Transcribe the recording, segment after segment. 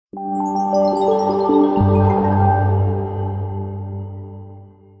As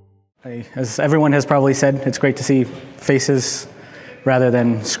everyone has probably said, it's great to see faces rather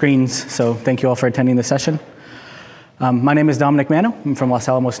than screens, so thank you all for attending this session. My name is Dominic Mano. I'm from Los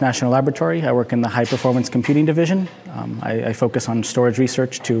Alamos National Laboratory. I work in the High Performance Computing Division. I focus on storage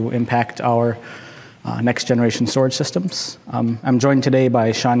research to impact our next generation storage systems. I'm joined today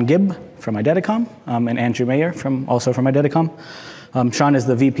by Sean Gibb from Eideticom and Andrew Mayer also from Eideticom. Sean is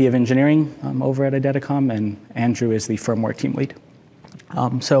the VP of Engineering over at Eideticom, and Andrew is the firmware team lead.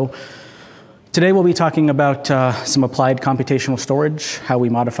 So today we'll be talking about some applied computational storage, how we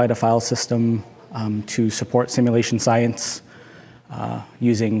modified a file system to support simulation science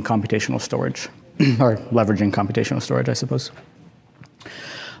using computational storage, or leveraging computational storage, I suppose.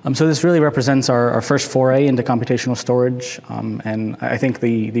 So this really represents our first foray into computational storage, and I think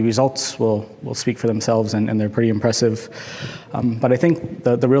the results will speak for themselves, and they're pretty impressive. But I think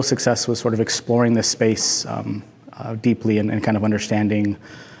the real success was sort of exploring this space deeply and kind of understanding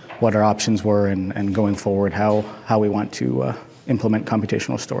what our options were and going forward how we want to implement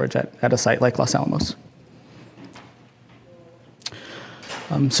computational storage at a site like Los Alamos.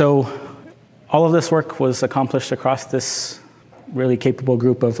 So all of this work was accomplished across this really capable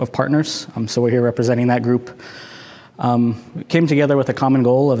group of partners. So we're here representing that group. We came together with a common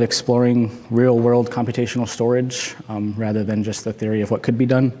goal of exploring real-world computational storage rather than just the theory of what could be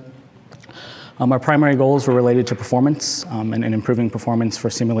done. Our primary goals were related to performance and improving performance for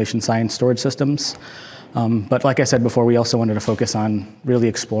simulation science storage systems. But like I said before, we also wanted to focus on really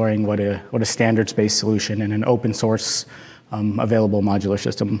exploring what a standards-based solution and an open source available modular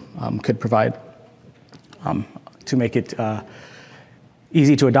system could provide to make it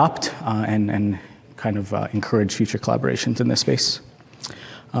easy to adopt and kind of encourage future collaborations in this space.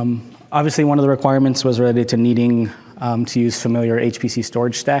 Obviously, one of the requirements was related to needing to use familiar HPC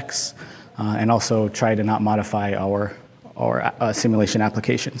storage stacks and also try to not modify our simulation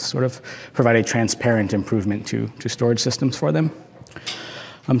applications, sort of provide a transparent improvement to storage systems for them.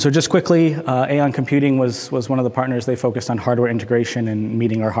 So just quickly, Aeon Computing was one of the partners. They focused on hardware integration and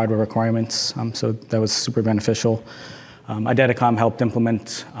meeting our hardware requirements, so that was super beneficial. Eideticom helped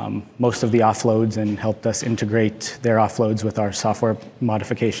implement most of the offloads and helped us integrate their offloads with our software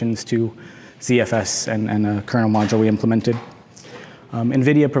modifications to ZFS and a kernel module we implemented.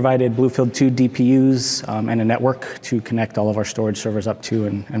 Nvidia provided BlueField-2 DPUs and a network to connect all of our storage servers up to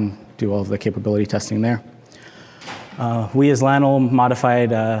and do all of the capability testing there. We as LANL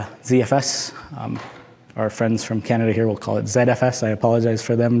modified ZFS. Our friends from Canada here will call it ZFS. I apologize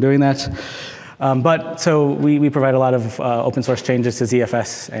for them doing that. But so we provide a lot of open source changes to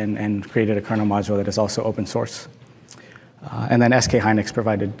ZFS and created a kernel module that is also open source. And then SK Hynix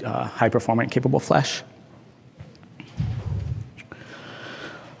provided high performant capable flash.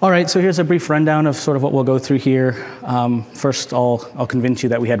 All right, so here's a brief rundown of sort of what we'll go through here. First, I'll convince you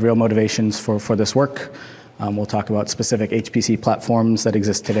that we had real motivations for this work. We'll talk about specific HPC platforms that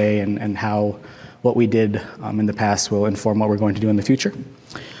exist today and how what we did in the past will inform what we're going to do in the future.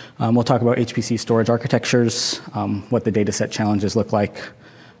 We'll talk about HPC storage architectures, what the dataset challenges look like.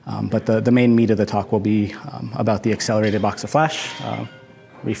 But the main meat of the talk will be about the accelerated box of flash,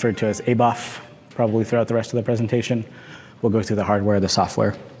 referred to as ABOF, probably throughout the rest of the presentation. We'll go through the hardware, the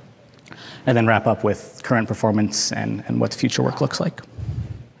software, and then wrap up with current performance and what future work looks like.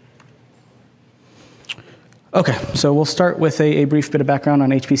 Okay, so we'll start with a brief bit of background on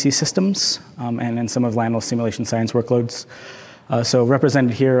HPC systems and then some of LANL's simulation science workloads. So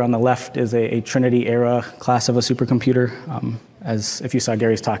represented here on the left is a Trinity-era class of a supercomputer. As if you saw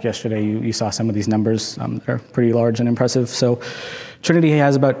Gary's talk yesterday, you saw some of these numbers. They're pretty large and impressive. So Trinity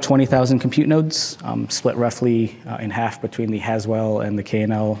has about 20,000 compute nodes, split roughly in half between the Haswell and the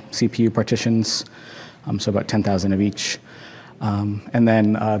KNL CPU partitions, so about 10,000 of each. And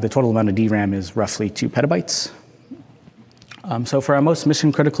then the total amount of DRAM is roughly 2 petabytes. So for our most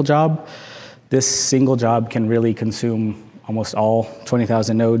mission-critical job, this single job can really consume almost all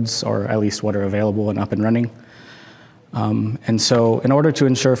 20,000 nodes, or at least what are available and up and running. And so in order to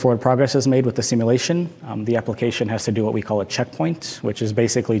ensure forward progress is made with the simulation, the application has to do what we call a checkpoint, which is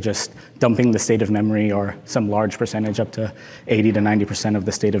basically just dumping the state of memory or some large percentage, up to 80 to 90% of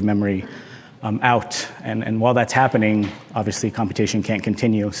the state of memory out. And while that's happening, obviously computation can't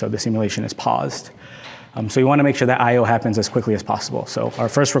continue, so the simulation is paused. So we want to make sure that I/O happens as quickly as possible. So our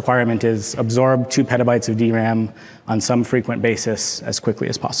first requirement is absorb 2 petabytes of DRAM on some frequent basis as quickly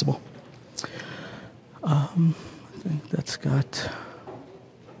as possible. I think that's got...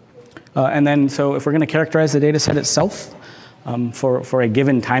 and then, so if we're going to characterize the data set itself, for a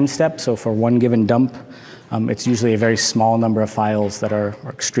given time step, so for one given dump, It's usually a very small number of files that are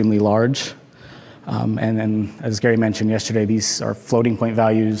extremely large. And then, as Gary mentioned yesterday, these are floating point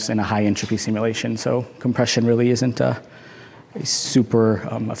values in a high entropy simulation. So compression really isn't a super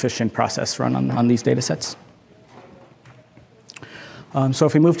efficient process run on these data sets. So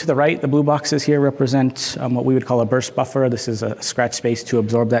if we move to the right, the blue boxes here represent what we would call a burst buffer. This is a scratch space to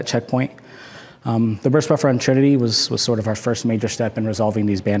absorb that checkpoint. The burst buffer on Trinity was sort of our first major step in resolving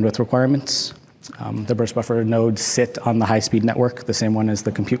these bandwidth requirements. The burst buffer nodes sit on the high-speed network, the same one as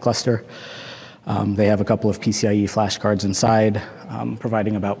the compute cluster. They have a couple of PCIe flash cards inside,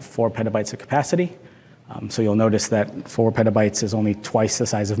 providing about 4 petabytes of capacity. So you'll notice that 4 petabytes is only twice the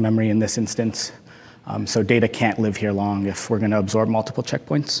size of memory in this instance. So data can't live here long if we're going to absorb multiple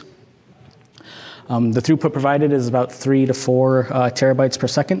checkpoints. The throughput provided is about 3 to 4 terabytes per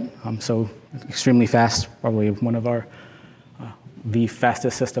second, so extremely fast, probably one of the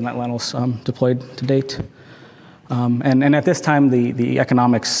fastest system that LANL's deployed to date. And at this time, the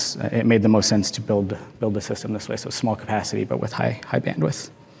economics, it made the most sense to build the system this way, so small capacity but with high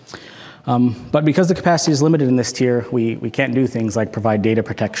bandwidth. But because the capacity is limited in this tier, we can't do things like provide data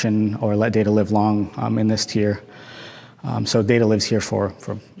protection or let data live long in this tier. So data lives here for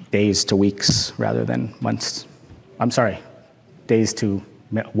days to weeks rather than months. I'm sorry, days to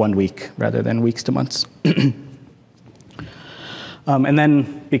 1 week rather than weeks to months. And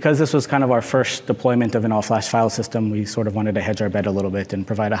then because this was kind of our first deployment of an all-flash file system, we sort of wanted to hedge our bet a little bit and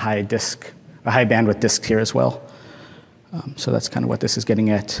provide a high bandwidth disk here as well. So that's kind of what this is getting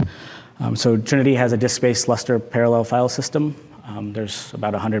at. So Trinity has a disk-based Lustre parallel file system. There's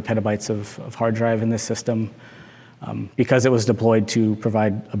about 100 petabytes of hard drive in this system. Because it was deployed to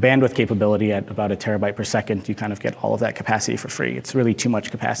provide a bandwidth capability at about 1 terabyte per second, you kind of get all of that capacity for free. It's really too much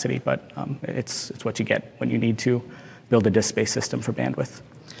capacity, but it's what you get when you need to build a disk-based system for bandwidth.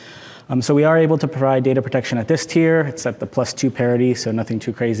 So we are able to provide data protection at this tier. It's at the +2 parity, so nothing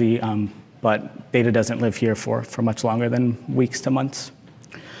too crazy, but data doesn't live here for much longer than weeks to months.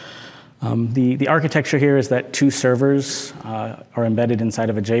 The architecture here is that 2 servers are embedded inside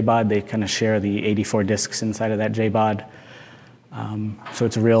of a JBOD. They kind of share the 84 disks inside of that JBOD. So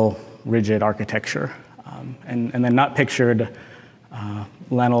it's a real rigid architecture. And then not pictured,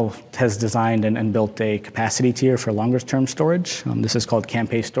 LANL has designed and built a capacity tier for longer term storage. This is called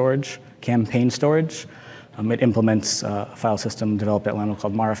campaign storage. It implements a file system developed at LANL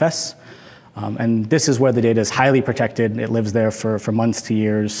called MARFS. And this is where the data is highly protected. It lives there for months to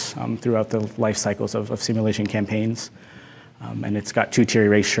years throughout the life cycles of simulation campaigns. And it's got 2-tier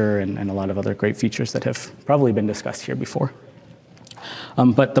erasure and a lot of other great features that have probably been discussed here before.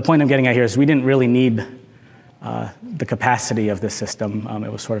 But the point I'm getting at here is we didn't really need the capacity of this system.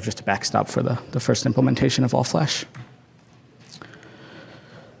 It was sort of just a backstop for the first implementation of all-flash.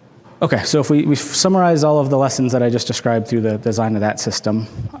 Okay, so if we summarize all of the lessons that I just described through the design of that system,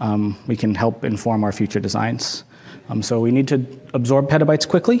 we can help inform our future designs. So we need to absorb petabytes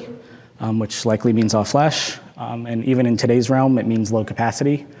quickly, which likely means all-flash. And even in today's realm, it means low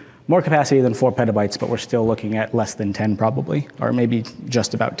capacity. More capacity than 4 petabytes, but we're still looking at less than 10 probably, or maybe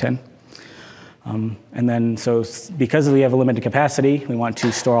just about 10. And then, so because we have a limited capacity, we want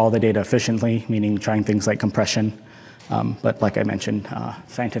to store all the data efficiently, meaning trying things like compression. But like I mentioned,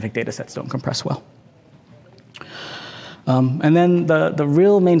 scientific data sets don't compress well. And then the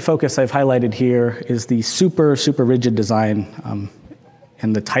real main focus I've highlighted here is the super rigid design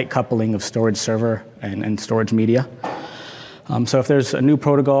and the tight coupling of storage server and storage media. So if there's a new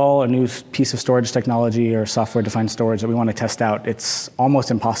protocol, a new piece of storage technology or software-defined storage that we want to test out, it's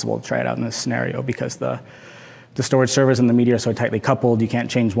almost impossible to try it out in this scenario because the storage servers and the media are so tightly coupled, you can't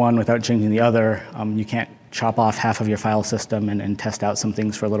change one without changing the other. You can't chop off half of your file system and test out some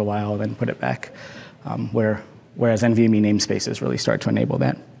things for a little while, then put it back, whereas NVMe namespaces really start to enable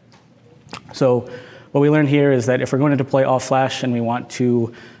that. So what we learned here is that if we're going to deploy all-flash and we want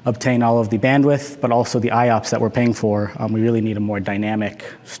to obtain all of the bandwidth, but also the IOPS that we're paying for, we really need a more dynamic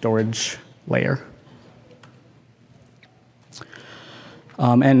storage layer.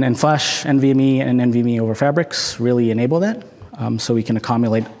 And Flash, NVMe, and NVMe over Fabrics really enable that. So we can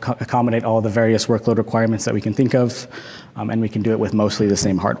accommodate all the various workload requirements that we can think of, and we can do it with mostly the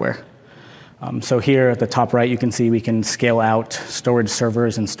same hardware. So here at the top right, you can see we can scale out storage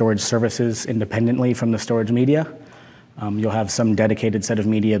servers and storage services independently from the storage media. You'll have some dedicated set of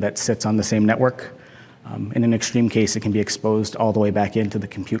media that sits on the same network. In an extreme case, it can be exposed all the way back into the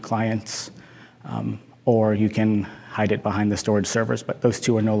compute clients, or you can hide it behind the storage servers, but those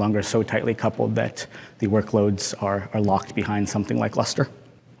two are no longer so tightly coupled that the workloads are locked behind something like Lustre.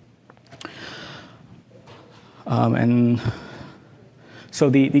 And So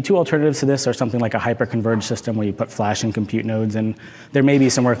the two alternatives to this are something like a hyper-converged system where you put flash and compute nodes, and there may be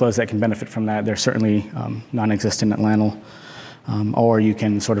some workloads that can benefit from that. They're certainly non-existent at LANL. Or you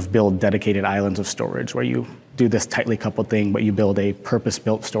can sort of build dedicated islands of storage where you do this tightly coupled thing, but you build a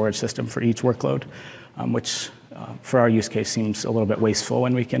purpose-built storage system for each workload, which for our use case seems a little bit wasteful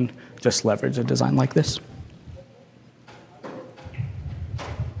when we can just leverage a design like this.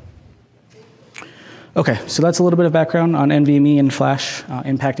 Okay, so that's a little bit of background on NVMe and flash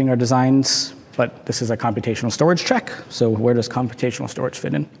impacting our designs, but this is a computational storage track, so where does computational storage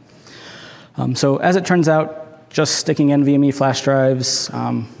fit in? So as it turns out, just sticking NVMe flash drives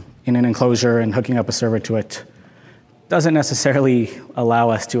in an enclosure and hooking up a server to it doesn't necessarily allow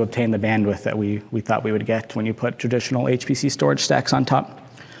us to obtain the bandwidth that we thought we would get when you put traditional HPC storage stacks on top.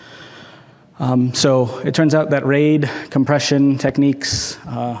 So it turns out that RAID compression techniques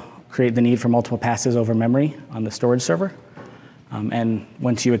create the need for multiple passes over memory on the storage server. And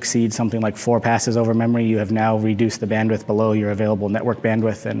once you exceed something like 4 passes over memory, you have now reduced the bandwidth below your available network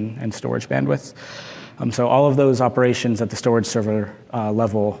bandwidth and storage bandwidth. So all of those operations at the storage server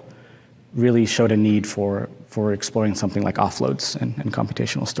level really showed a need for exploring something like offloads and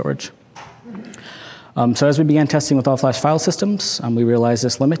computational storage. So as we began testing with all-flash file systems, we realized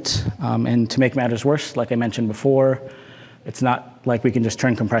this limit. And to make matters worse, like I mentioned before, it's not like we can just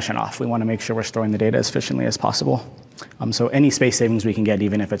turn compression off. We want to make sure we're storing the data as efficiently as possible. So any space savings we can get,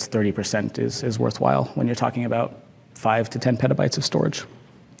 even if it's 30%, is worthwhile when you're talking about 5 to 10 petabytes of storage.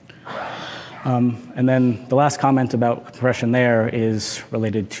 And then the last comment about compression there is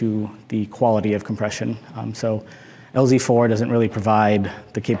related to the quality of compression. So LZ4 doesn't really provide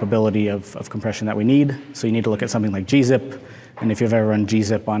the capability of compression that we need. So you need to look at something like gzip. And if you've ever run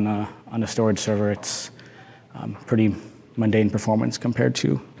gzip on a storage server, it's pretty mundane performance compared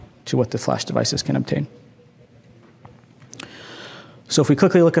to what the flash devices can obtain. So if we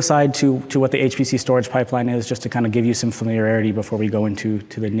quickly look aside to what the HPC storage pipeline is, just to kind of give you some familiarity before we go into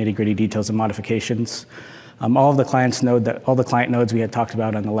the nitty-gritty details and modifications. All the client nodes we had talked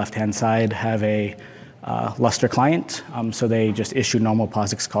about on the left-hand side have a Lustre client. So they just issue normal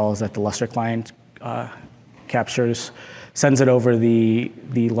POSIX calls that the Lustre client captures, sends it over the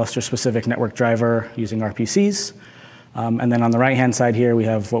Lustre-specific network driver using RPCs. And then on the right-hand side here, we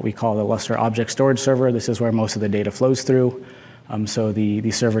have what we call the Lustre object storage server. This is where most of the data flows through. So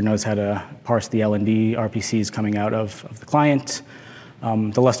the server knows how to parse the LND RPCs coming out of the client.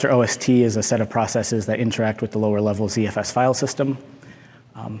 The Lustre OST is a set of processes that interact with the lower level ZFS file system.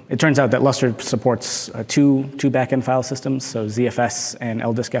 It turns out that Lustre supports two backend file systems, so ZFS and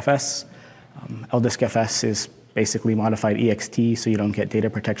LDiskFS. LDiskFS is basically modified EXT, so you don't get data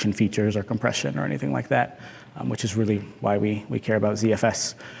protection features or compression or anything like that, which is really why we care about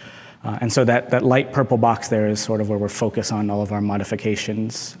ZFS. And so that light purple box there is sort of where we're focused on all of our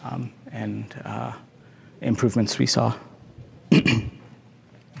modifications and improvements we saw.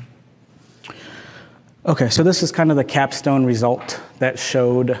 Okay, so this is kind of the capstone result that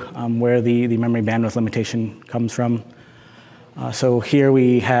showed where the memory bandwidth limitation comes from. So here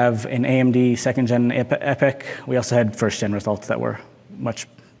we have an AMD second-gen EPYC. We also had first-gen results that were much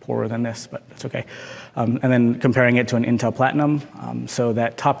poorer than this, but that's okay. And then comparing it to an Intel Platinum. So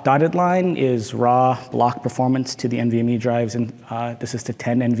that top dotted line is raw block performance to the NVMe drives, and this is to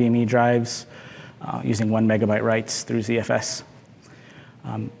 10 NVMe drives using 1 megabyte writes through ZFS.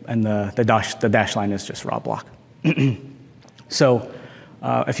 And the dash line is just raw block. So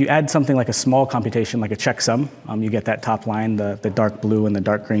if you add something like a small computation, like a checksum, you get that top line, the dark blue and the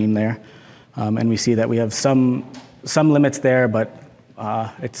dark green there. And we see that we have some limits there, but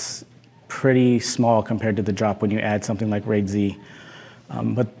it's pretty small compared to the drop when you add something like RAID Z.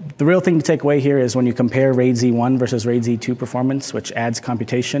 But the real thing to take away here is when you compare RAID Z1 versus RAID Z2 performance, which adds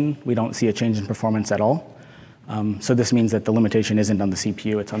computation, we don't see a change in performance at all. So this means that the limitation isn't on the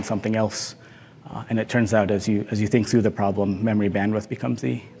CPU, it's on something else. And it turns out as you think through the problem, memory bandwidth becomes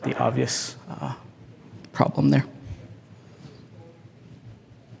the obvious problem there.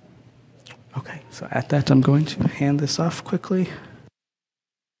 Okay, so at that, I'm going to hand this off quickly.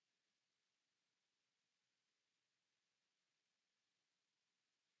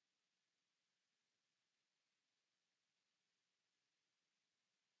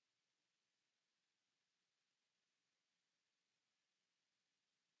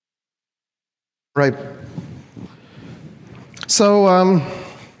 Right. So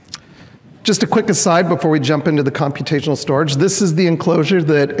just a quick aside before we jump into the computational storage. This is the enclosure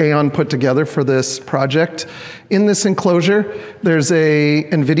that Aeon put together for this project. In this enclosure, there's a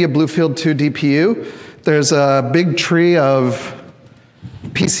Nvidia Bluefield 2 DPU. There's a big tree of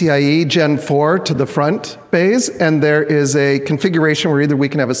PCIe Gen 4 to the front bays, and there is a configuration where either we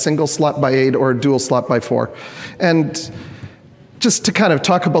can have a single slot by 8 or a dual slot by 4. And just to kind of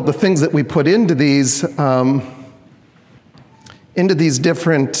talk about the things that we put into these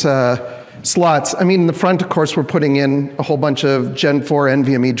different slots. I mean, in the front, of course, we're putting in a whole bunch of Gen 4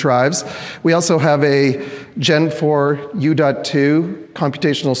 NVMe drives. We also have a Gen 4 U.2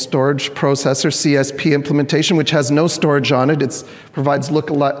 computational storage processor, CSP implementation, which has no storage on it. It provides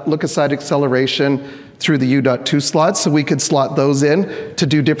look-aside acceleration through the U.2 slots, so we could slot those in to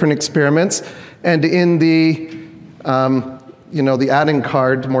do different experiments. And in the the add-in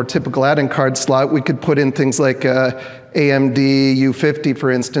card, more typical add-in card slot, we could put in things like AMD U50,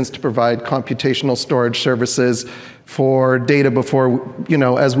 for instance, to provide computational storage services for data before,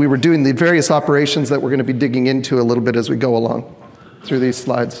 as we were doing the various operations that we're going to be digging into a little bit as we go along through these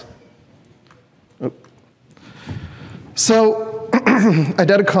slides. So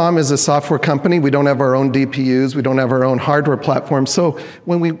Eideticom is a software company. We don't have our own DPUs. We don't have our own hardware platform. So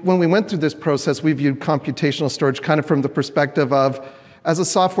when we went through this process, we viewed computational storage kind of from the perspective of, as a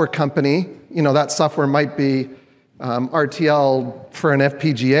software company, that software might be RTL for an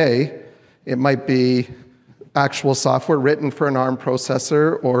FPGA. It might be actual software written for an ARM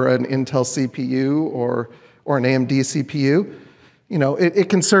processor or an Intel CPU or an AMD CPU. It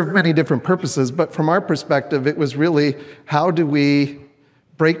can serve many different purposes, but from our perspective, it was really how do we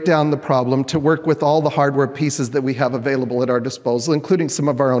break down the problem to work with all the hardware pieces that we have available at our disposal, including some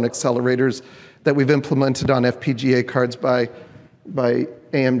of our own accelerators that we've implemented on FPGA cards by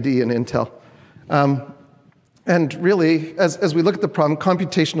AMD and Intel. And really, as we look at the problem,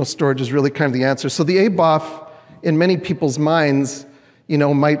 computational storage is really kind of the answer. So the ABOF, in many people's minds,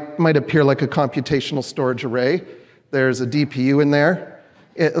 might appear like a computational storage array. There's a DPU in there,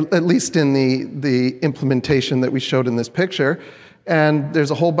 at least in the implementation that we showed in this picture. And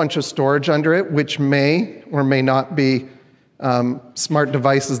there's a whole bunch of storage under it, which may or may not be smart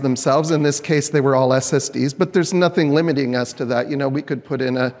devices themselves. In this case, they were all SSDs, but there's nothing limiting us to that. We could put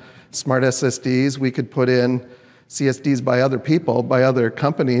in a smart SSDs, we could put in CSDs by other people, by other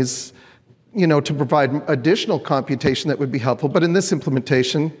companies, to provide additional computation that would be helpful. But in this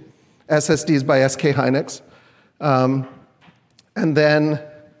implementation, SSDs by SK hynix, and then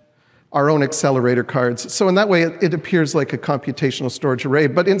our own accelerator cards. So in that way, it appears like a computational storage array.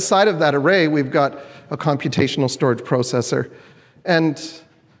 But inside of that array, we've got a computational storage processor. And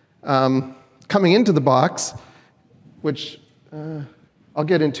coming into the box, which I'll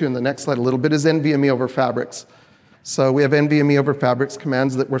get into in the next slide a little bit, is NVMe over fabrics. So we have NVMe over fabrics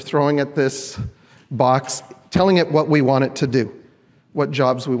commands that we're throwing at this box, telling it what we want it to do, what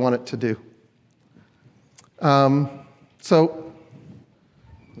jobs we want it to do. So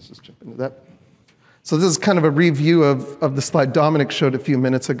let's just jump into that. So this is kind of a review of the slide Dominic showed a few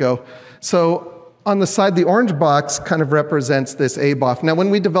minutes ago. So on the side, the orange box kind of represents this ABOF. Now, when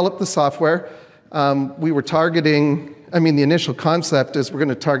we developed the software, we were targeting, the initial concept is we're going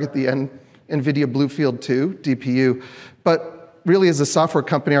to target the Nvidia Bluefield 2 DPU. But really, as a software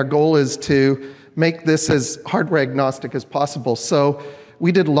company, our goal is to make this as hardware agnostic as possible. So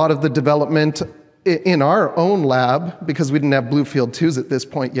we did a lot of the development in our own lab, because we didn't have Bluefield 2s at this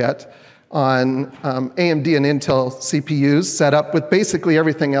point yet, on AMD and Intel CPUs set up with basically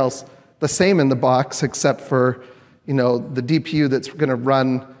everything else the same in the box, except for the DPU that's going to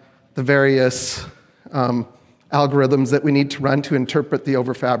run the various algorithms that we need to run to interpret the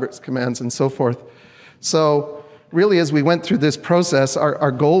over fabrics commands and so forth. So really, as we went through this process,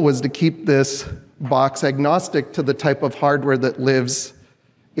 our goal was to keep this box agnostic to the type of hardware that lives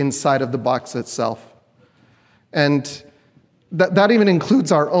inside of the box itself. And that even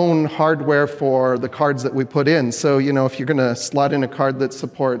includes our own hardware for the cards that we put in. So, if you're going to slot in a card that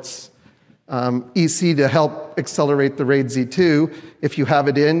supports EC to help accelerate the RAID Z2, if you have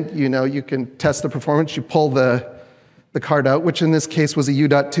it in, you can test the performance. You pull the card out, which in this case was a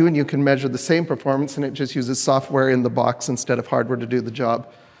U.2, and you can measure the same performance, and it just uses software in the box instead of hardware to do the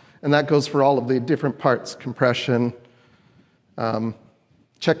job. And that goes for all of the different parts, compression,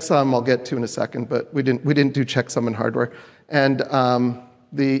 checksum I'll get to in a second, but we didn't do checksum in hardware, and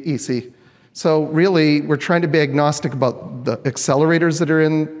the EC. So really, we're trying to be agnostic about the accelerators that are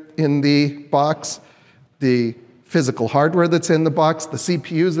in the box, the physical hardware that's in the box, the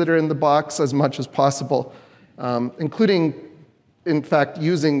CPUs that are in the box as much as possible, including, in fact,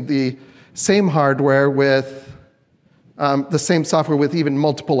 using the same hardware with the same software with even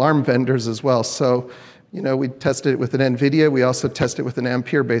multiple ARM vendors as well. So, we tested it with an Nvidia. We also tested it with an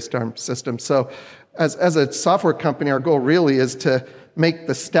Ampere-based ARM system. So as a software company, our goal really is to make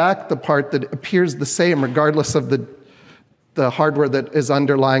the stack the part that appears the same regardless of the hardware that is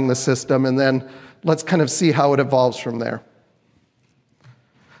underlying the system, and then let's kind of see how it evolves from there.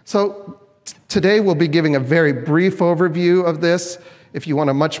 So today we'll be giving a very brief overview of this. If you want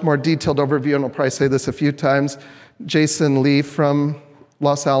a much more detailed overview, and I'll probably say this a few times, Jason Lee from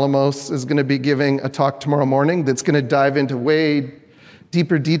Los Alamos is going to be giving a talk tomorrow morning that's going to dive into way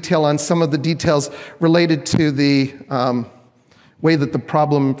deeper detail on some of the details related to the way that the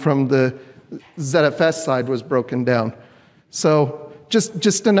problem from the ZFS side was broken down. So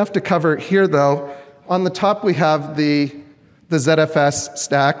just enough to cover here, though. On the top, we have the ZFS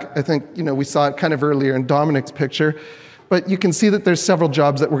stack. I think we saw it kind of earlier in Dominic's picture. But you can see that there's several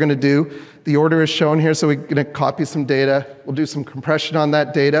jobs that we're going to do. The order is shown here, so we're going to copy some data. We'll do some compression on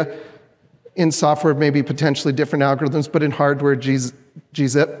that data. In software, maybe potentially different algorithms, but in hardware,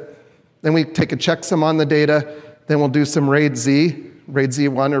 gzip. Then we take a checksum on the data. Then we'll do some RAID Z, RAID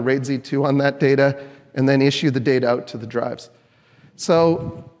Z1 or RAID Z2 on that data, and then issue the data out to the drives.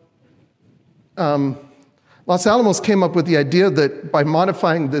 So Los Alamos came up with the idea that by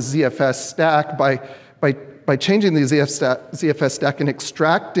modifying the ZFS stack, by changing the ZFS stack and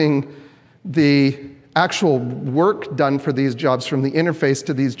extracting the actual work done for these jobs from the interface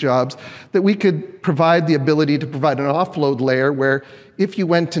to these jobs, that we could provide the ability to provide an offload layer where if you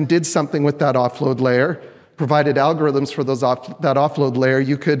went and did something with that offload layer, provided algorithms for that offload layer,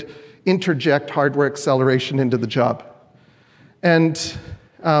 you could interject hardware acceleration into the job. And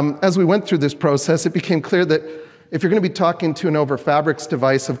as we went through this process, it became clear that if you're going to be talking to an over fabrics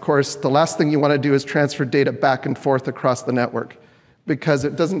device, of course, the last thing you want to do is transfer data back and forth across the network, because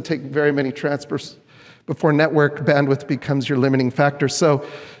it doesn't take very many transfers before network bandwidth becomes your limiting factor. So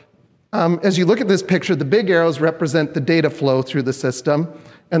as you look at this picture, the big arrows represent the data flow through the system,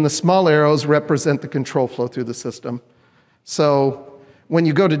 and the small arrows represent the control flow through the system. So when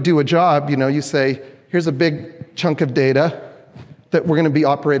you go to do a job, you say, here's a big chunk of data that we're going to be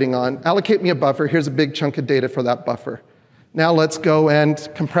operating on. Allocate me a buffer. Here's a big chunk of data for that buffer. Now let's go and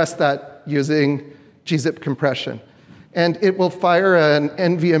compress that using gzip compression. And it will fire an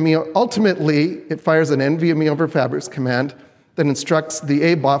NVMe. Ultimately, it fires an NVMe over fabrics command that instructs the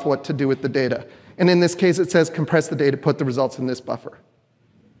ABOF what to do with the data. And in this case, it says compress the data, put the results in this buffer.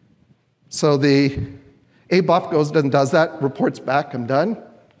 So the ABOF goes and does that, reports back, I'm done.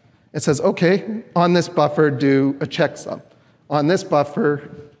 It says, OK, on this buffer, do a checksum. On this buffer,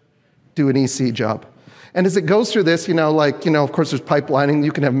 do an EC job. And as it goes through this, of course, there's pipelining.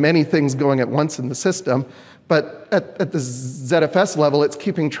 You can have many things going at once in the system. But at the ZFS level, it's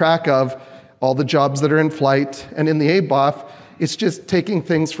keeping track of all the jobs that are in flight. And in the ABOF, it's just taking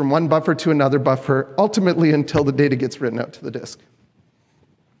things from one buffer to another buffer, ultimately until the data gets written out to the disk.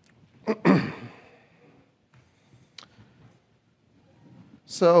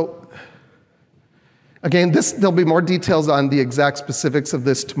 So again, there'll be more details on the exact specifics of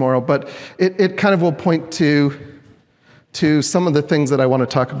this tomorrow, but it kind of will point to some of the things that I want to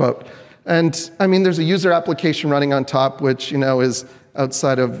talk about. And I mean, there's a user application running on top, which is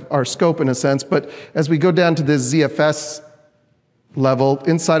outside of our scope in a sense. But as we go down to this ZFS level,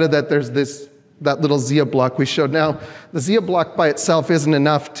 inside of that, there's that little ZIA block we showed. Now, the ZIA block by itself isn't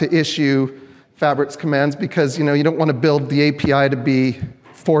enough to issue fabrics commands because you don't want to build the API to be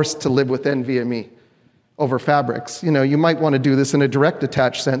forced to live with NVMe over fabrics. You might want to do this in a direct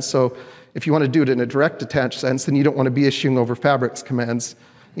attach sense. So if you want to do it in a direct attach sense, then you don't want to be issuing over fabrics commands.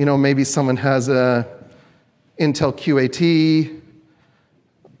 Maybe someone has a Intel QAT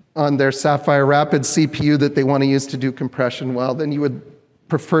on their Sapphire Rapids CPU that they want to use to do compression. Well, then you would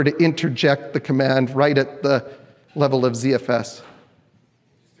prefer to interject the command right at the level of ZFS. Just a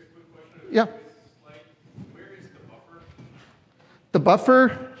quick question. Yeah. Where is the buffer? The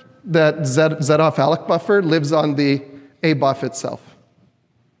buffer, that ZOF alloc buffer, lives on the ABOF itself.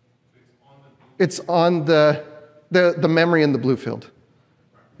 It's on the memory in the blue field.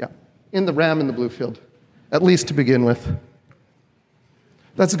 Yeah, in the RAM in the blue field, at least to begin with.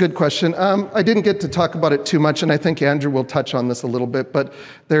 That's a good question. I didn't get to talk about it too much, and I think Andrew will touch on this a little bit, but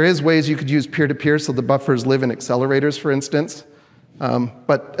there is ways you could use peer-to-peer, so the buffers live in accelerators, for instance.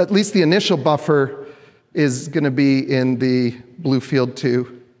 But at least the initial buffer is going to be in the blue field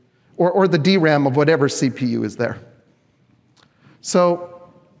too, or the DRAM of whatever CPU is there.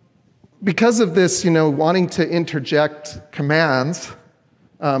 So because of this, wanting to interject commands,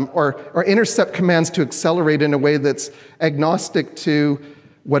 or intercept commands to accelerate in a way that's agnostic to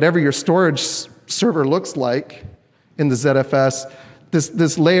whatever your storage server looks like in the ZFS,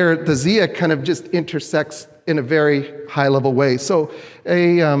 this layer, the ZIA, kind of just intersects in a very high-level way. So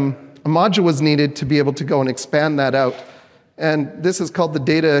a module was needed to be able to go and expand that out. And this is called the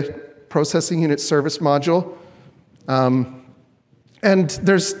Data Processing Unit Service Module. And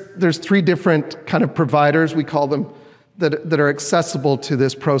there's three different kind of providers, we call them, that are accessible to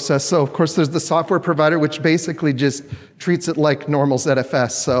this process. So of course there's the software provider, which basically just treats it like normal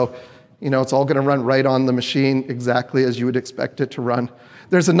ZFS. So it's all going to run right on the machine exactly as you would expect it to run.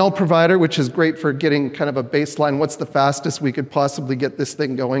 There's a null provider, which is great for getting kind of a baseline, what's the fastest we could possibly get this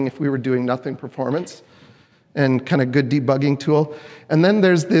thing going if we were doing nothing performance, and kind of good debugging tool. And then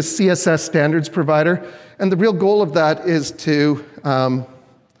there's this CSS standards provider, and the real goal of that is to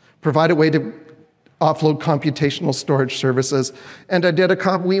provide a way to offload computational storage services. And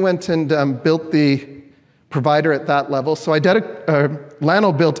Eideticom, we went and built the provider at that level. So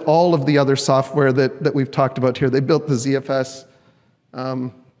LANL built all of the other software that we've talked about here. They built the ZFS,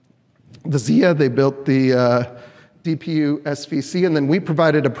 the ZIA, they built the DPU SVC, and then we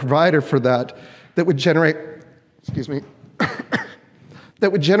provided a provider for that would generate,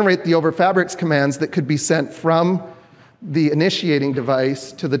 that would generate the over fabrics commands that could be sent from the initiating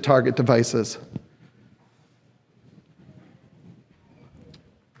device to the target devices.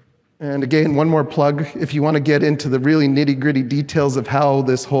 And again, one more plug, if you want to get into the really nitty-gritty details of how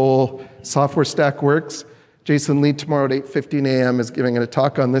this whole software stack works, Jason Lee tomorrow at 8:15 a.m. is giving a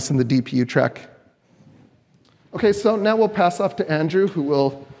talk on this in the DPU track. Okay, so now we'll pass off to Andrew, who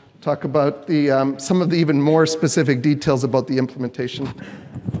will talk about some of the even more specific details about the implementation.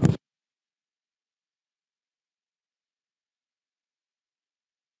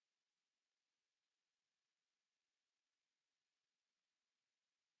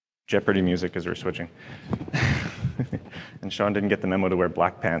 Jeopardy music as we're switching. And Sean didn't get the memo to wear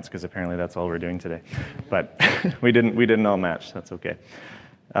black pants because apparently that's all we're doing today. But we didn't all match. That's okay.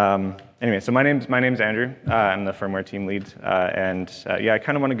 Anyway, so my name's Andrew. I'm the firmware team lead, yeah, I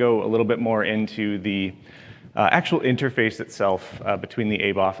kind of want to go a little bit more into the actual interface itself between the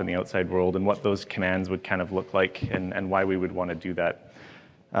ABOF and the outside world, and what those commands would kind of look like, and why we would want to do that.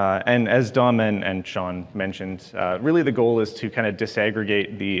 And as Dom and Sean mentioned, really the goal is to kind of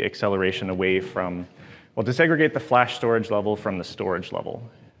disaggregate the acceleration away from, well, disaggregate the flash storage level from the storage level.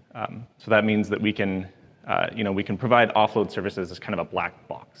 So that means that we can, we can provide offload services as kind of a black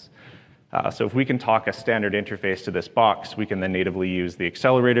box. So if we can talk a standard interface to this box, we can then natively use the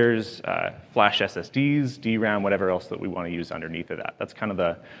accelerators, flash SSDs, DRAM, whatever else that we want to use underneath of that. That's kind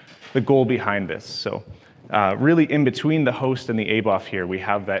of the goal behind this. So really in between the host and the ABOF here, we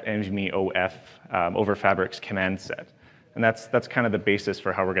have that NVMe OF over fabrics command set. And that's kind of the basis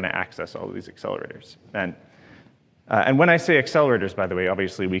for how we're going to access all of these accelerators. And when I say accelerators, by the way,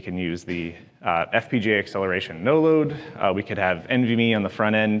 obviously we can use the FPGA acceleration no load. We could have NVMe on the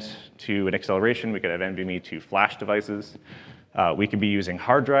front end to an acceleration. We could have NVMe to flash devices. We could be using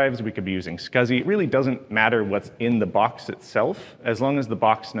hard drives. We could be using SCSI. It really doesn't matter what's in the box itself, as long as the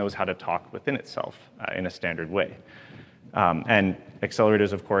box knows how to talk within itself in a standard way. And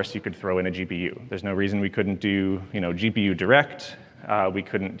accelerators, of course, you could throw in a GPU. There's no reason we couldn't do, GPU direct. We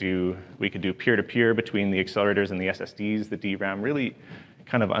could do peer-to-peer between the accelerators and the SSDs, the DRAM, really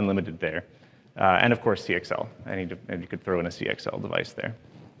kind of unlimited there. And of course, CXL. And you could throw in a CXL device there.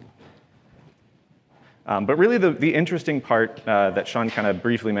 But really, the interesting part that Sean kind of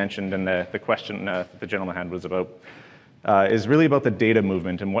briefly mentioned, and the question the gentleman had was about, is really about the data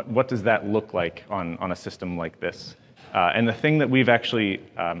movement and what does that look like on a system like this. And the thing that we've actually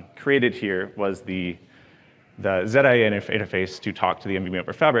created here was the ZIA interface to talk to the NVMe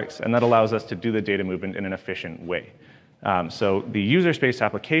over fabrics, and that allows us to do the data movement in an efficient way. So the user space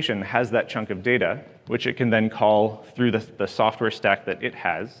application has that chunk of data, which it can then call through the software stack that it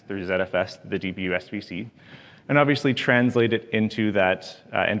has, through ZFS, the DPU SVC, and obviously translate it into that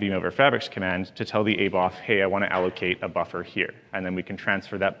NVMe over fabrics command to tell the ABOF, hey, I want to allocate a buffer here. And then we can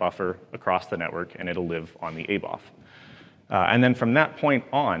transfer that buffer across the network, and it'll live on the ABOF. And then from that point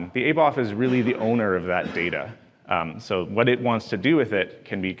on, the ABOF is really the owner of that data. So what it wants to do with it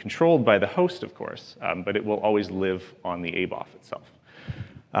can be controlled by the host, of course, but it will always live on the ABOF itself.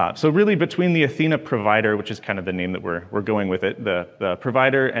 So really between the Athena provider, which is kind of the name that we're going with it, the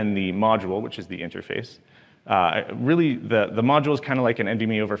provider and the module, which is the interface, really the module is kind of like an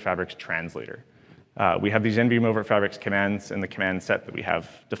NVMe over fabrics translator. We have these NVMe over fabrics commands in the command set that we have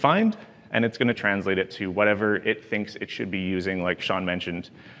defined, and it's going to translate it to whatever it thinks it should be using, like Sean mentioned.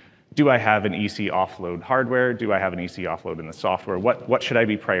 Do I have an EC offload hardware? Do I have an EC offload in the software? What should I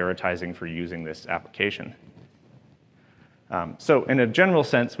be prioritizing for using this application? So in a general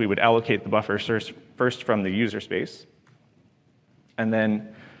sense, we would allocate the buffer first from the user space. And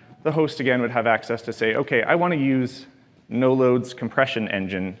then the host, again, would have access to say, OK, I want to use no-load's compression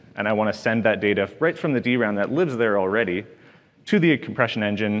engine, and I want to send that data right from the DRAM that lives there already to the compression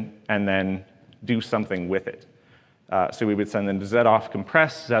engine, and then do something with it. So we would send the zoff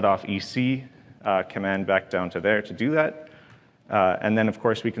compress, zoff ec command back down to there to do that. And then, of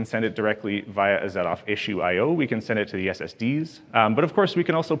course, we can send it directly via a zoff issue IO. We can send it to the SSDs. But of course, we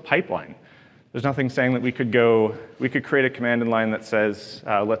can also pipeline. There's nothing saying that we could create a command in line that says,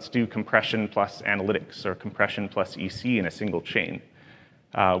 let's do compression plus analytics or compression plus EC in a single chain.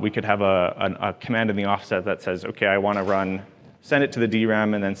 We could have a command in the offset that says, OK, I want to send it to the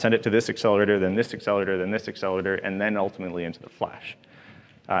DRAM, and then send it to this accelerator, then this accelerator, then this accelerator, and then ultimately into the flash.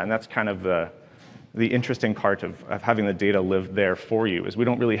 And that's kind of the interesting part of having the data live there for you, is we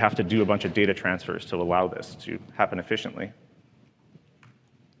don't really have to do a bunch of data transfers to allow this to happen efficiently.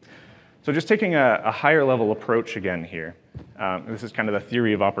 So just taking a higher level approach again here, this is kind of the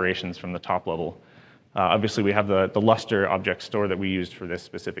theory of operations from the top level. Obviously, we have the Lustre object store that we used for this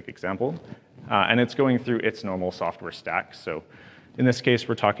specific example, and it's going through its normal software stack. So in this case,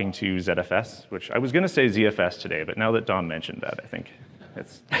 we're talking to ZFS, which I was going to say ZFS today, but now that Dom mentioned that, I think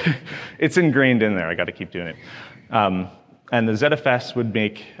it's ingrained in there. I got to keep doing it. And the ZFS would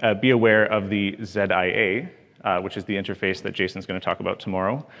be aware of the ZIA, which is the interface that Jason's going to talk about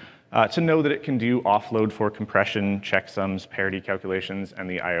tomorrow, to know that it can do offload for compression, checksums, parity calculations, and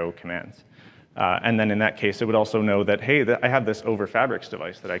the IO commands. And then in that case, it would also know that, hey, I have this over fabrics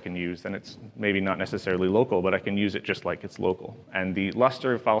device that I can use, and it's maybe not necessarily local, but I can use it just like it's local. And the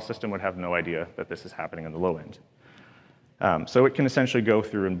Lustre file system would have no idea that this is happening on the low end. So it can essentially go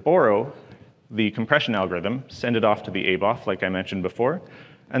through and borrow the compression algorithm, send it off to the ABOF, like I mentioned before,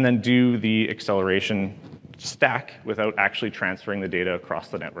 and then do the acceleration stack without actually transferring the data across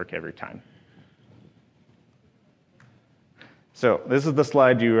the network every time. So this is the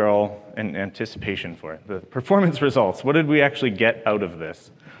slide you are all in anticipation for, the performance results. What did we actually get out of this?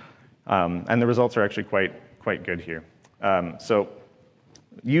 And the results are actually quite good here. So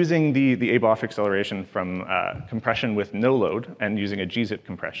using the ABOF acceleration from compression with no load and using a gzip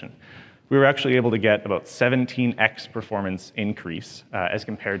compression, we were actually able to get about 17x performance increase as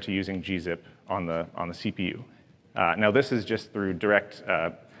compared to using gzip on the CPU. Now this is just through direct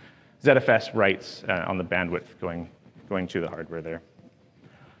ZFS writes on the bandwidth going to the hardware there.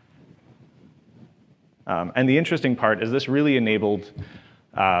 And the interesting part is this really enabled,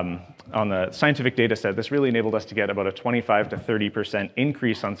 on the scientific data set, this really enabled us to get about a 25 to 30%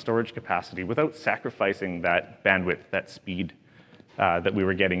 increase on storage capacity without sacrificing that bandwidth, that speed that we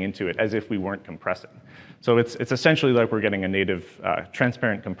were getting into it, as if we weren't compressing. So it's essentially like we're getting a native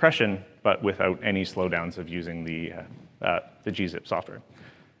transparent compression, but without any slowdowns of using the gzip software.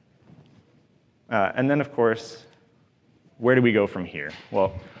 And then, of course, where do we go from here?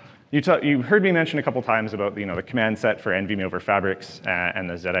 Well, you heard me mention a couple times about the command set for NVMe over fabrics and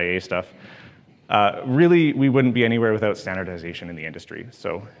the ZIA stuff. Really, we wouldn't be anywhere without standardization in the industry.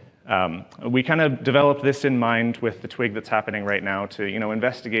 So we kind of developed this in mind with the twig that's happening right now to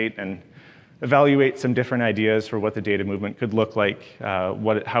investigate and evaluate some different ideas for what the data movement could look like,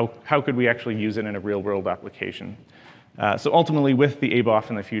 how could we actually use it in a real-world application. So ultimately, with the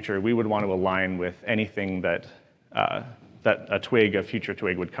ABOF in the future, we would want to align with anything that a future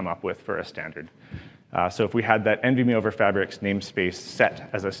twig would come up with for a standard. So if we had that NVMe over fabrics namespace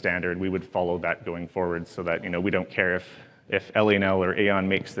set as a standard, we would follow that going forward so that we don't care if LANL or Aeon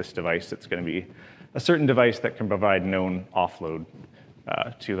makes this device, it's going to be a certain device that can provide known offload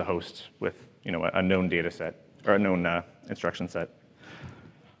to the host with a known data set or a known instruction set.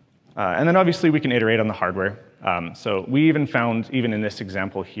 And then obviously we can iterate on the hardware. So we even found, even in this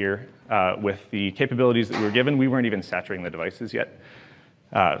example here, with the capabilities that we were given, we weren't even saturating the devices yet.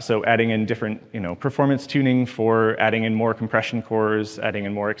 So adding in different performance tuning for adding in more compression cores, adding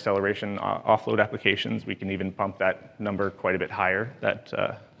in more acceleration offload applications, we can even bump that number quite a bit higher. That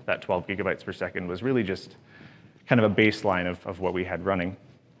 12 gigabytes per second was really just kind of a baseline of what we had running.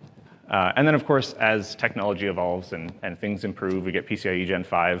 And then, of course, as technology evolves and things improve, we get PCIe Gen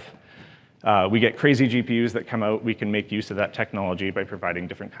 5. We get crazy GPUs that come out. We can make use of that technology by providing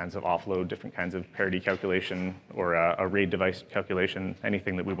different kinds of offload, different kinds of parity calculation, or a RAID device calculation,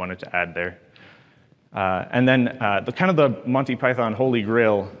 anything that we wanted to add there. And then the Monty Python holy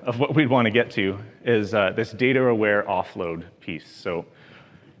grail of what we'd want to get to is this data-aware offload piece. So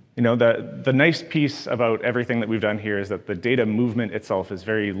the nice piece about everything that we've done here is that the data movement itself is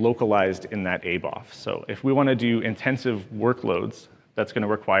very localized in that ABOF. So if we want to do intensive workloads, that's going to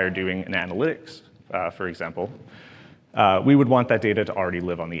require doing an analytics, for example, we would want that data to already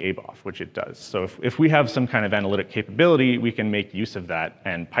live on the ABOF, which it does. So if we have some kind of analytic capability, we can make use of that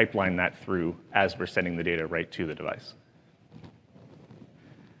and pipeline that through as we're sending the data right to the device.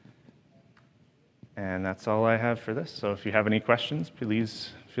 And that's all I have for this. So if you have any questions, please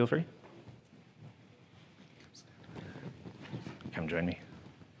feel free. come join me.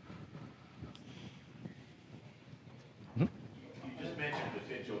 You just mentioned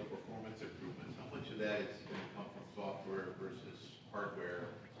potential performance improvements. How much of that is going to come from software versus hardware,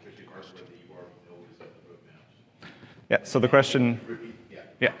 especially hardware that you already know is up the roadmaps? Yeah, so the question,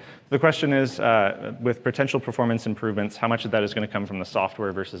 the question is, with potential performance improvements, how much of that is going to come from the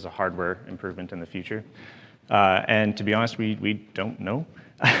software versus a hardware improvement in the future? And to be honest, we don't know.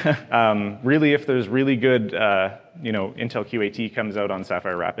 Really, if there's really good, Intel QAT comes out on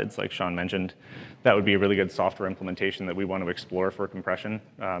Sapphire Rapids, like Sean mentioned, that would be a really good software implementation that we want to explore for compression,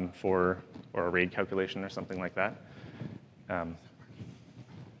 or a RAID calculation or something like that. No,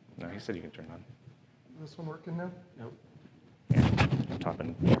 he said you can turn it on. Is this one working now? Nope. Yeah,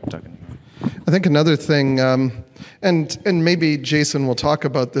 tucking. I think another thing, and maybe Jason will talk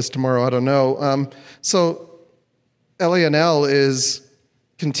about this tomorrow, I don't know. So LANL is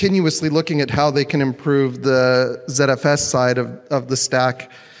continuously looking at how they can improve the ZFS side of the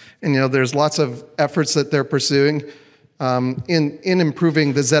stack. And there's lots of efforts that they're pursuing in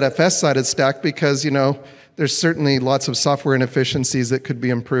improving the ZFS side of the stack because there's certainly lots of software inefficiencies that could be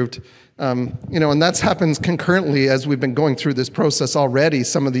improved. And that's happens concurrently as we've been going through this process already.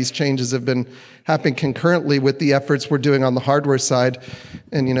 Some of these changes have been happening concurrently with the efforts we're doing on the hardware side.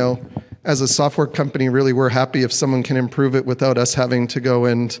 And as a software company, really we're happy if someone can improve it without us having to go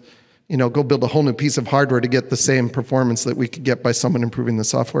and go build a whole new piece of hardware to get the same performance that we could get by someone improving the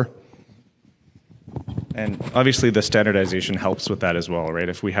software. And obviously the standardization helps with that as well, right?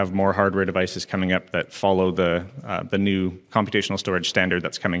 If we have more hardware devices coming up that follow the new computational storage standard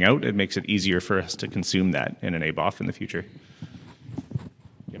that's coming out, it makes it easier for us to consume that in an ABOF in the future. Do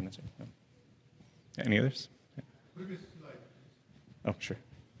you have an answer? No. Any others? Yeah. Oh, sure.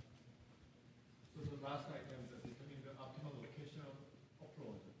 So the last item is determining the optimal location of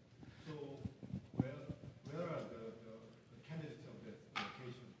offload. So where are the candidates of that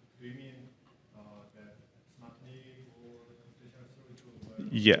location? Do you mean that smart NIC or computational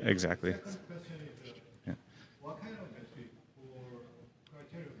storage? Yeah, exactly. Second question is, what kind of metric or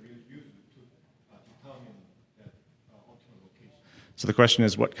criteria will you use to determine that optimal location? So the question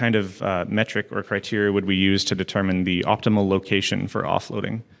is, what kind of metric or criteria would we use to determine the optimal location for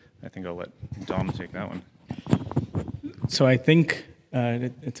offloading? I think I'll let Dom take that one. So I think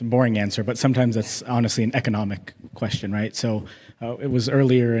it's a boring answer, but sometimes it's honestly an economic question, right? So it was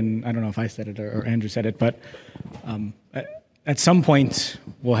earlier, and I don't know if I said it or Andrew said it, but at some point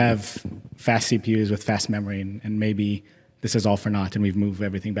we'll have fast CPUs with fast memory, and maybe this is all for naught and we've moved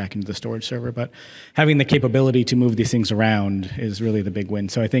everything back into the storage server. But having the capability to move these things around is really the big win.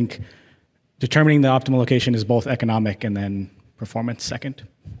 So I think determining the optimal location is both economic and then performance second.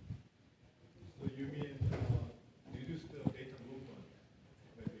 So you mean reduce the data movement,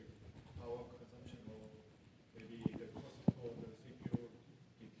 maybe power consumption, or maybe the cost for the CPU,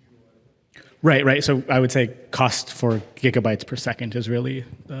 GPU, whatever? Right. So I would say cost for gigabytes per second is really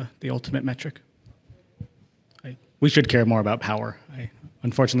the ultimate metric. We should care more about power.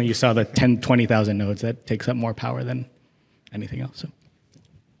 Unfortunately, you saw the 20,000 nodes. That takes up more power than anything else. So.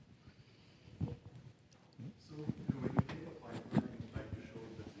 So when you take a pipeline, like you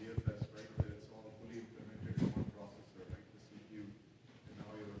showed the ZFS, right, where it's all fully implemented in one processor, like the CPU, and now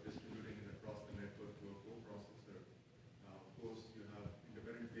you're distributing it across the network to a coprocessor. Of course, you have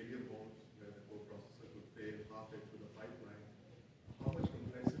independent failure modes where the coprocessor could fail halfway through the pipeline. How much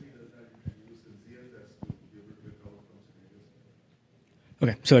complexity does that introduce in ZFS to be able to recover from scenarios?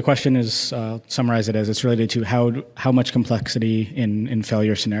 Okay, so the question is, summarize it as it's related to how much complexity in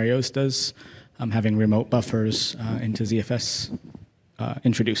failure scenarios does having remote buffers into ZFS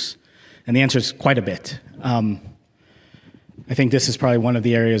introduce? And the answer is quite a bit. I think this is probably one of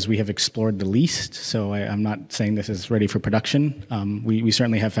the areas we have explored the least, so I'm not saying this is ready for production. We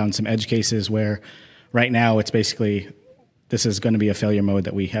certainly have found some edge cases where right now it's basically, this is going to be a failure mode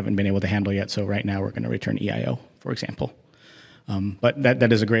that we haven't been able to handle yet, so right now we're going to return EIO, for example. But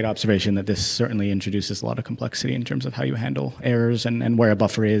that is a great observation that this certainly introduces a lot of complexity in terms of how you handle errors and where a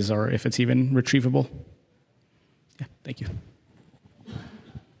buffer is or if it's even retrievable. Yeah, thank you.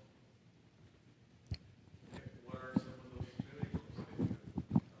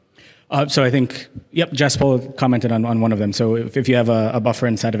 So I think, Jespol commented on one of them. So if you have a buffer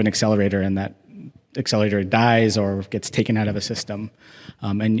inside of an accelerator and that accelerator dies or gets taken out of a system,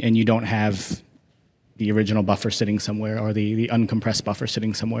 and you don't have the original buffer sitting somewhere or the uncompressed buffer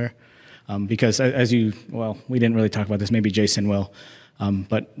sitting somewhere. Because as we didn't really talk about this, maybe Jason will,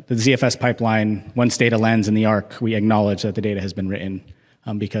 but the ZFS pipeline, once data lands in the ARC, we acknowledge that the data has been written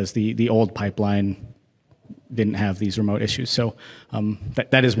because the old pipeline didn't have these remote issues. So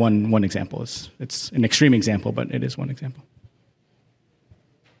that is one example. It's an extreme example, but it is one example.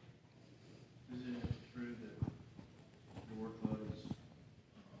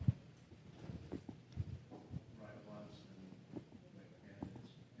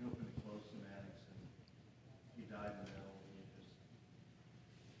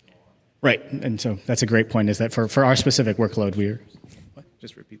 Right, and so that's a great point, is that for our specific workload,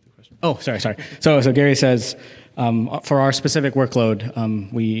 Just repeat the question. Oh, sorry. So Gary says, for our specific workload,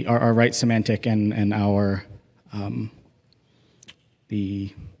 our write semantic and our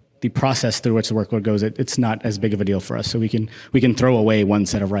the process through which the workload goes, it's not as big of a deal for us. So we can throw away one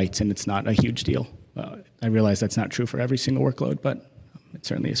set of writes, and it's not a huge deal. I realize that's not true for every single workload, but it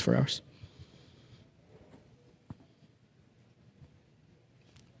certainly is for ours.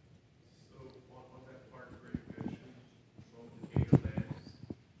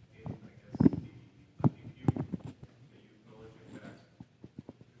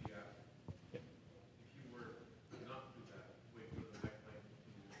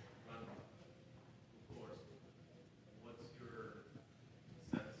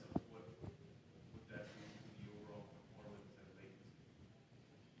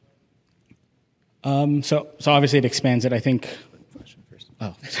 So obviously it expands it, I think.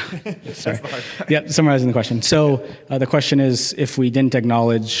 Oh, sorry. Yeah, summarizing the question. So the question is, if we didn't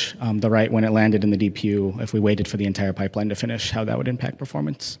acknowledge the write when it landed in the DPU, if we waited for the entire pipeline to finish, how that would impact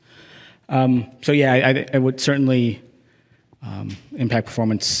performance. So yeah, I would certainly impact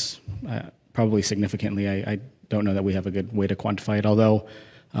performance probably significantly. I don't know that we have a good way to quantify it, although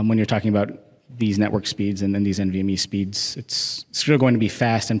when you're talking about these network speeds and then these NVMe speeds, it's still going to be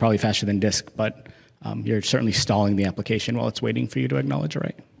fast and probably faster than disk, but you're certainly stalling the application while it's waiting for you to acknowledge a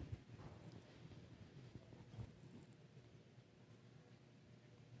write.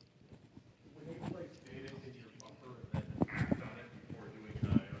 When you place data in your buffer and then done it before doing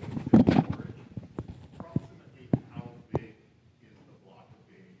IO storage, approximately how big is the block of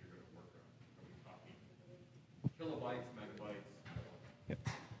data you're going to work on? Are we talking kilobytes, megabytes?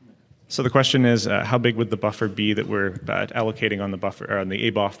 So the question is, how big would the buffer be that we're allocating on the buffer or on the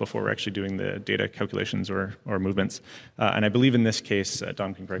ABOF before we're actually doing the data calculations or movements? And I believe in this case,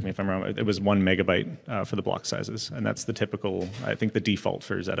 Dom can correct me if I'm wrong, it was 1 megabyte for the block sizes, and that's the typical, I think, the default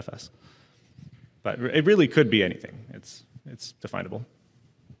for ZFS. But it really could be anything. It's definable.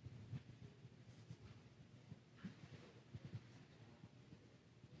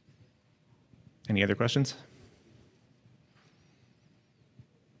 Any other questions?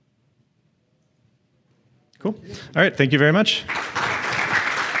 Cool. All right, thank you very much.